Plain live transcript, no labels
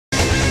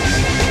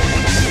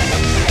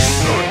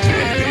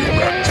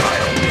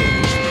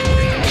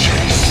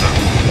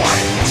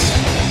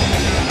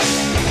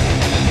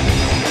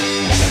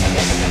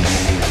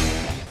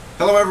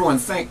Hello everyone,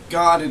 thank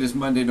God it is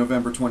Monday,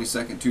 November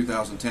 22nd,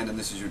 2010, and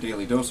this is your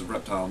daily dose of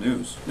reptile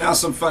news. Now,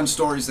 some fun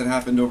stories that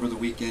happened over the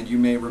weekend. You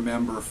may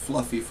remember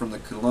Fluffy from the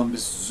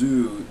Columbus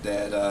Zoo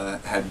that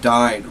had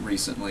died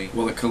recently.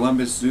 Well, the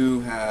Columbus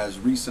Zoo has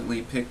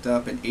recently picked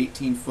up an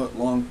 18-foot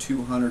long,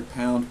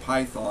 200-pound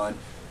python,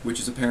 which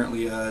is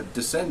apparently a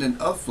descendant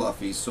of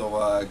Fluffy,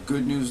 so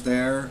good news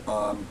there,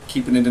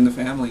 keeping it in the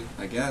family,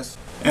 I guess.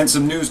 And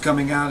some news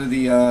coming out of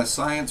the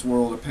science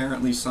world.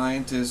 Apparently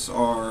scientists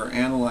are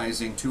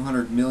analyzing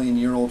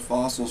 200-million-year-old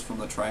fossils from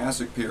the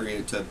Triassic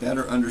period to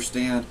better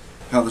understand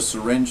how the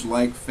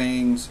syringe-like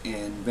fangs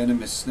in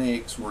venomous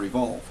snakes were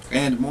evolved.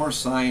 And more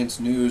science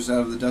news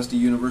out of the Dusty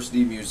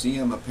University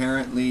Museum.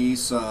 Apparently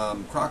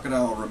some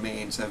crocodile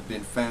remains have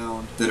been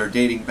found that are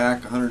dating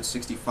back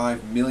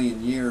 165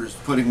 million years,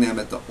 putting them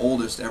at the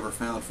oldest ever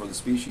found for the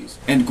species.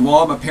 And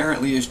Guam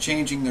apparently is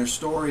changing their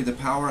story. The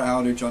power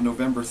outage on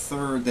November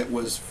 3rd that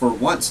was for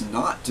once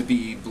not to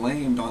be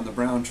blamed on the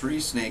brown tree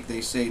snake,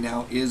 they say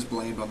now is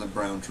blamed on the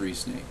brown tree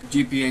snake.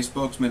 GPA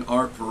spokesman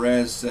Art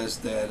Perez says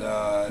that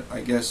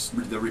I guess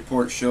the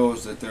report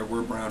shows that there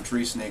were brown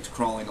tree snakes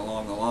crawling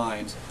along the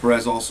lines.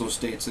 Perez also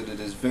states that it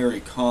is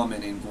very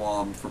common in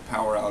Guam for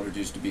power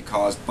outages to be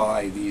caused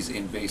by these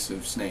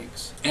invasive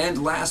snakes.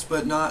 And last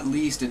but not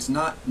least, it's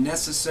not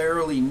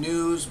necessarily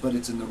news, but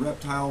it's in the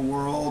reptile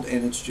world,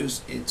 and it's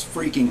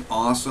freaking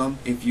awesome.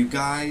 If you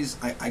guys,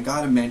 I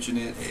gotta mention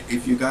it,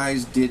 if you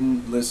guys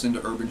didn't listen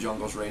to Urban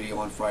Jungles Radio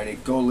on Friday,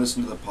 go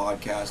listen to the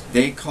podcast.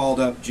 They called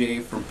up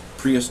Jay from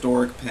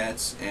Prehistoric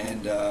Pets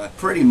and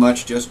pretty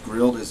much just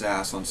grilled his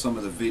ass on some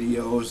of the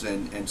videos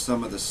and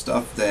some of the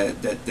stuff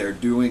that they're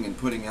doing and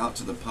putting out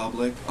to the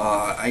public.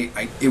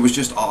 It was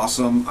just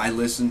awesome. I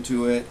listened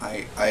to it.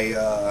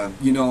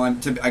 You know,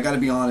 I got to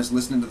be honest.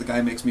 Listening to the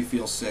guy makes me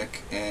feel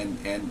sick.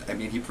 And I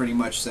mean, he pretty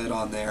much said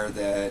on there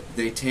that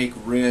they take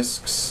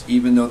risks,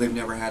 even though they've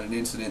never had an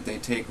incident. They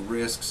take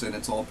risks, and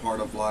it's all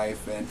part of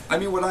life. And I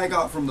mean, what I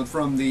got from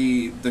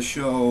the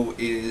show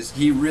is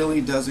he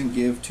really doesn't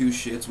give two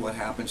shits what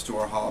happens to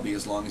our hobby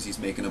as long as he's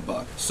making a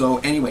buck. So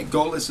anyway,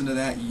 go listen to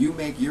that. You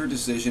make your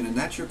decision, and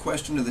that's your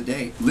question of the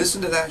day.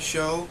 Listen to that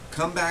show,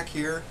 come back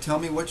here, tell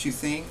me what you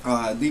think,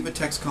 leave a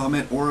text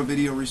comment or a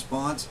video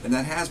response, and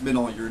that has been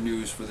all your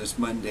news for this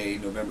Monday,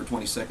 November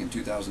 22nd,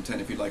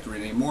 2010. If you'd like to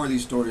read any more of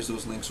these stories,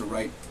 those links are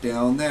right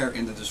down there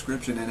in the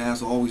description. And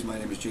as always, my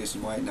name is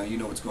Jason White. Now you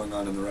know what's going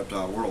on in the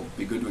reptile world.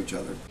 Be good to each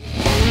other.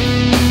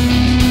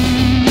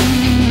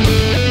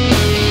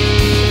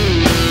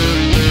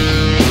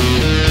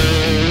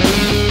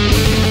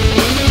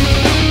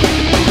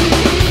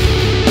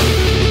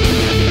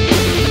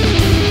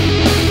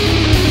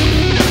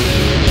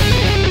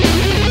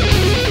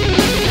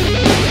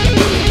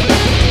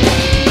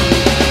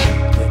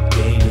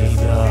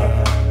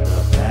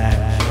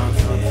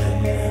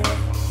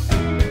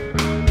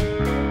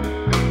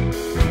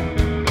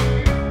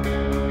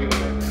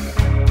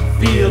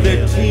 Feel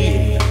their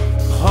teeth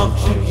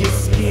puncture your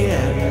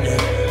skin.